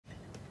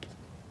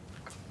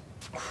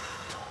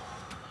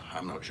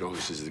I'm not sure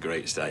this is the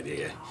greatest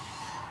idea.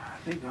 I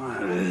think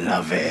I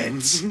love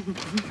it.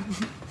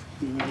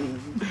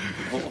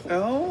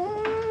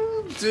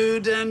 Oh,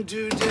 dude and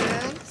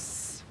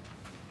dudess.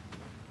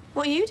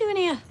 What are you doing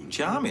here?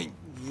 Charming.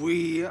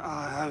 We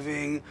are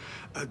having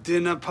a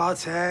dinner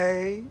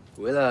party.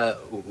 We'll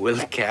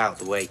get out of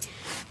the way.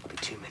 It'll be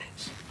 2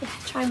 minutes. Yeah,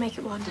 try and make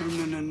it one.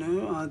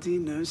 No, Ardy,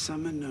 no,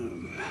 Summer,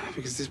 no.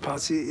 Because this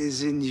party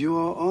is in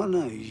your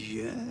honor,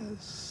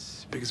 yes.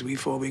 Because we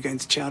four, we're going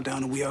to chow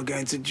down and we are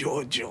going to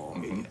Georgia.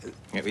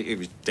 It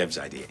was Dev's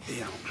idea.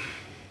 Yeah.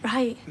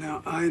 Right.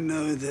 Now, I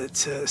know that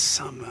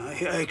Summer,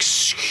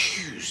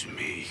 excuse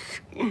me,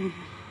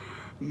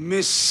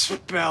 Miss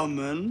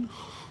Spellman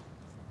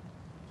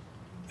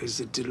is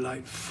a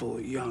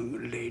delightful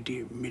young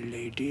lady,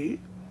 milady.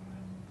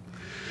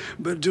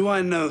 But do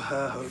I know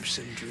her hopes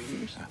and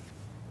dreams?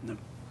 No.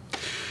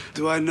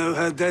 Do I know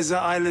her desert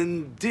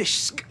island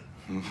disc?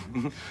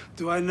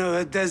 Do I know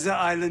her desert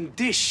island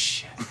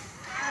dish?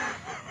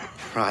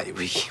 Right,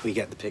 we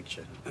get the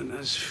picture. And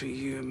as for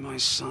you, my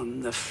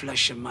son, the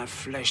flesh of my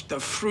flesh, the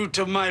fruit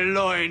of my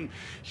loin,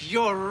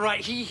 you're right.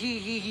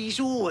 He's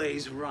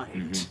always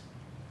right.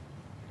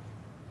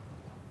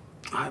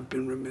 I've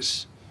been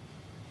remiss,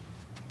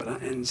 but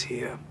that ends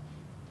here.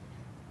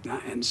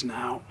 That ends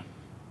now.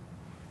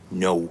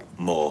 No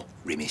more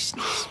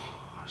remissness.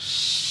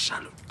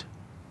 Salute.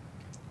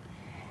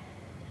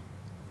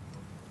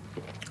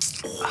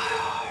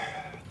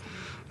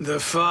 The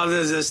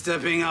fathers are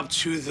stepping up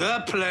to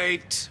the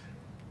plate.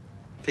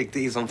 Pig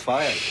D's on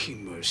fire. He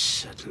most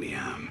certainly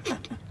am.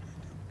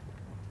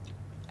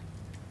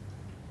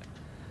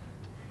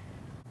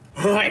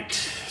 Right.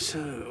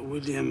 So,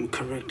 William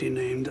correctly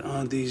named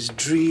Ardy's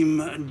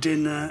dream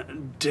dinner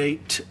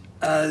date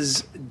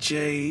as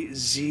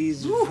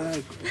Jay-Z's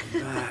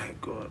very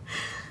good.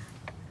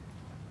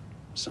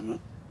 Summer?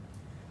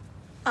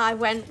 I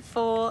went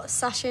for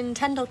Sachin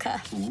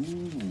Tendulkar.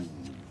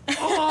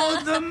 Oh,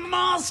 the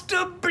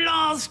Master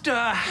Blaster!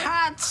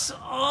 Hats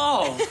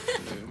off!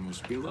 It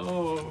must be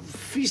love.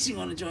 Feasting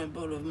on a giant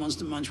bowl of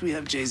Monster Munch, we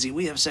have Jay-Z,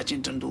 we have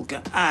Sachin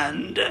Tendulkar,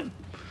 and...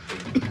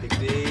 Big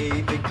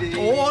D.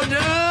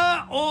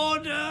 Order!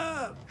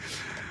 Order!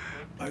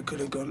 I could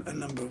have gone a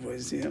number of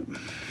ways here.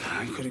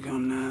 I could have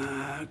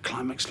gone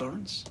Climax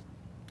Lawrence,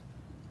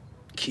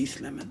 Keith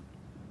Lemon,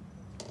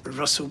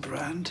 Russell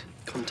Brand.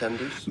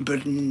 Contenders.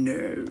 But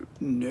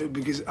no,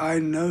 because I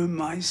know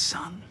my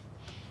son.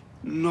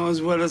 Not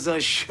as well as I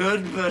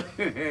should, but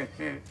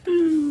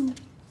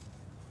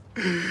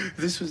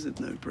this was a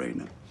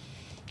no-brainer.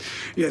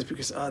 Yes,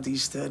 because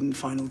Ardy's third and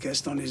final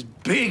guest on his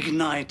big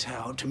night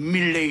out,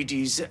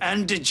 miladies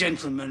and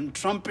gentlemen,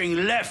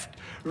 trumping left,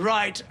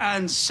 right,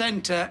 and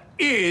center,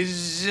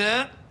 is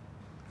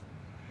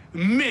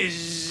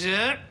Ms.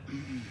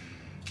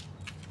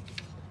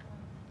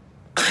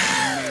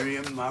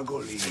 Miriam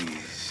Margolyes.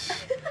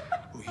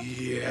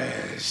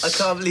 Yes. I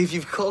can't believe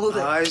you've called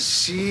it. I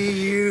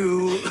see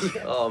you.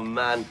 Oh,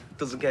 man.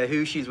 Doesn't care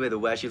who she's with or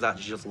where she's at,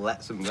 she just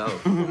lets them go.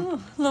 Oh,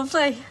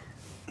 lovely.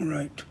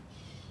 Right.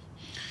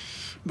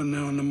 But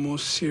now on a more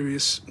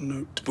serious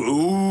note.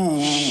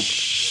 Ooh.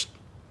 Shh.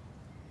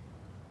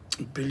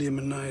 Billiam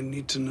and I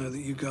need to know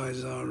that you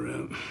guys are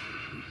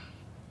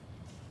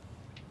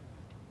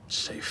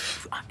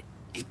safe.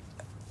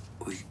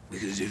 We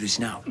can do this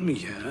now.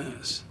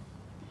 Yes.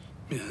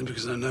 Yeah,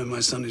 because I know my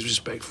son is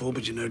respectful,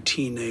 but, you know,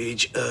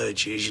 teenage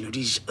urges,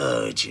 these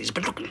urges.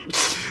 But look,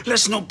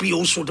 let's not be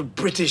all sort of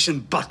British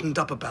and buttoned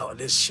up about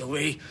this, shall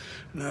we?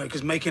 No,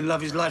 because making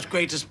love is life's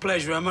greatest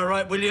pleasure. Am I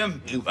right,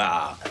 William? You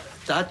are.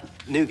 Dad,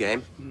 new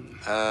game.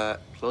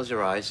 Close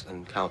your eyes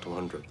and count to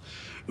 100.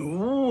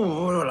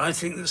 Ooh, well, I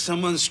think that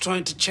someone's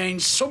trying to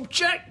change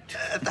subject.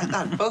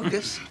 Dad,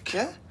 focus.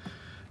 Yeah?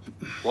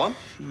 1,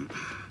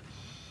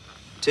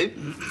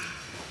 2,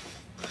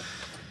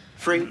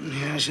 3.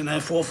 Yes,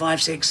 4,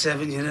 5, 6,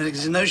 7,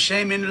 there's no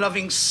shame in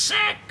loving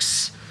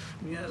sex.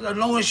 Yeah, as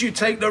long as you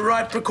take the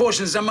right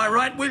precautions. Am I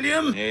right,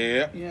 William?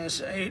 Yeah.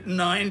 Yes, 8,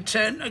 9,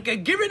 10. Okay,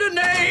 give it a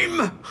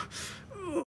name.